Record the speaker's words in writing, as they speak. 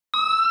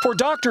For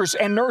doctors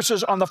and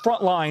nurses on the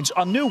front lines,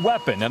 a new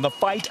weapon in the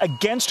fight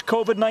against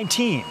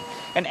COVID-19.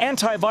 An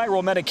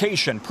antiviral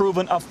medication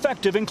proven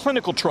effective in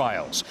clinical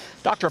trials.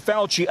 Dr.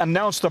 Fauci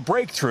announced the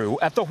breakthrough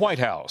at the White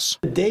House.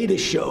 The data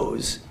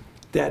shows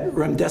that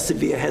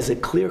Remdesivir has a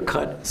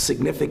clear-cut,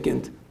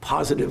 significant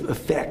positive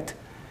effect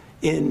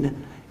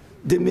in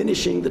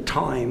diminishing the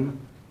time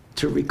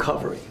to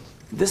recovery.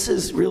 This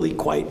is really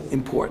quite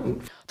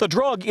important. The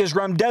drug is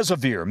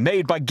Remdesivir,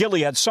 made by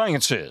Gilead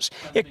Sciences.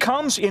 It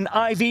comes in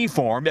IV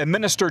form,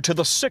 administered to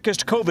the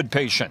sickest COVID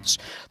patients.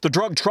 The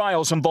drug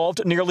trials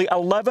involved nearly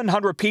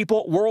 1,100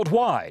 people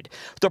worldwide.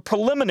 The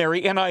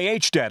preliminary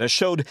NIH data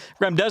showed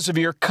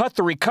Remdesivir cut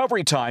the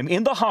recovery time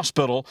in the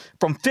hospital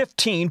from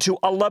 15 to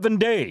 11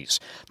 days.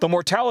 The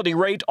mortality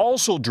rate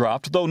also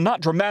dropped, though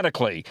not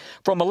dramatically,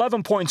 from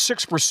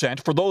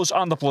 11.6% for those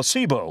on the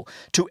placebo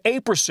to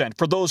 8%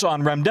 for those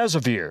on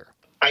Remdesivir.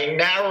 I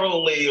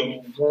narrowly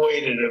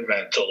avoided a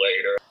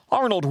ventilator.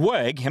 Arnold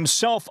Wegg,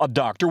 himself a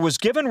doctor, was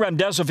given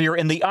Remdesivir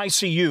in the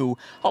ICU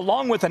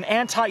along with an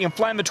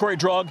anti-inflammatory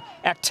drug,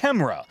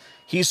 Actemra.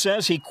 He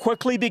says he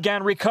quickly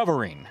began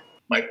recovering.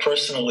 My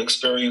personal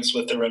experience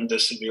with the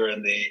Remdesivir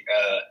and the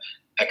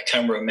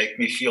Actemra make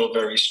me feel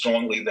very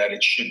strongly that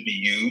it should be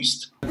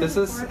used. This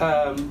is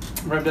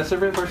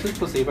Remdesivir versus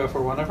placebo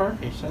for one of our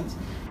patients.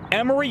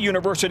 Emory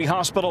University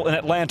Hospital in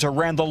Atlanta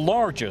ran the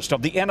largest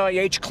of the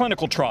NIH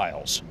clinical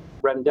trials.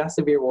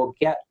 Remdesivir will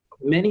get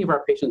many of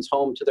our patients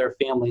home to their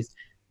families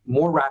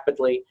more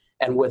rapidly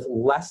and with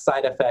less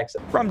side effects.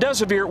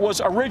 Remdesivir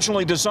was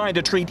originally designed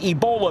to treat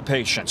Ebola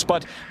patients,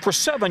 but for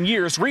 7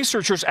 years,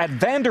 researchers at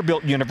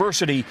Vanderbilt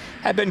University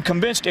have been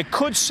convinced it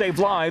could save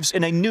lives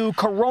in a new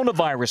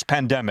coronavirus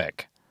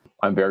pandemic.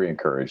 I'm very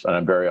encouraged and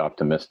I'm very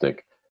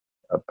optimistic,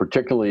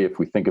 particularly if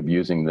we think of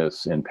using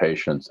this in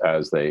patients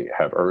as they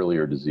have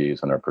earlier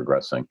disease and are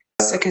progressing.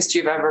 Sickest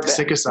you've ever been.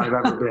 Sickest I've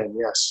ever been,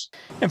 yes.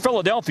 In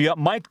Philadelphia,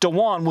 Mike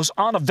DeWan was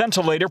on a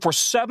ventilator for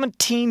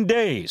 17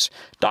 days.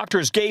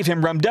 Doctors gave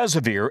him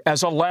Remdesivir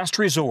as a last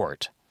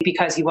resort.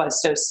 Because he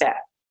was so sick.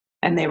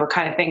 And they were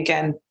kind of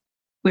thinking,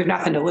 we have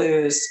nothing to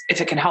lose.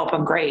 If it can help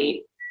him,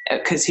 great.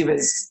 Because he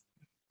was,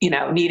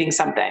 needing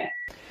something.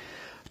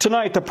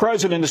 Tonight, the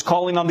president is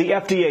calling on the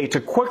FDA to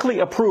quickly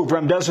approve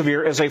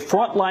Remdesivir as a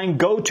frontline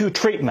go-to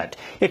treatment.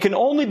 It can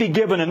only be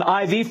given in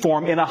IV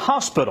form in a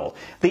hospital.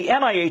 The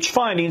NIH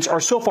findings are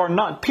so far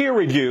not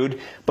peer-reviewed,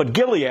 but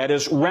Gilead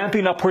is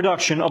ramping up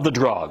production of the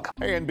drug.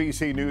 Hey,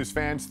 NBC News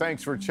fans,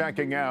 thanks for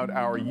checking out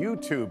our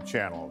YouTube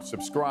channel.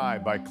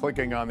 Subscribe by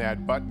clicking on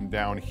that button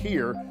down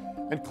here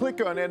and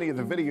click on any of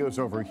the videos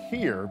over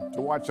here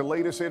to watch the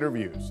latest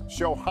interviews,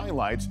 show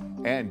highlights,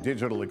 and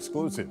digital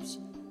exclusives.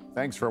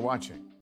 Thanks for watching.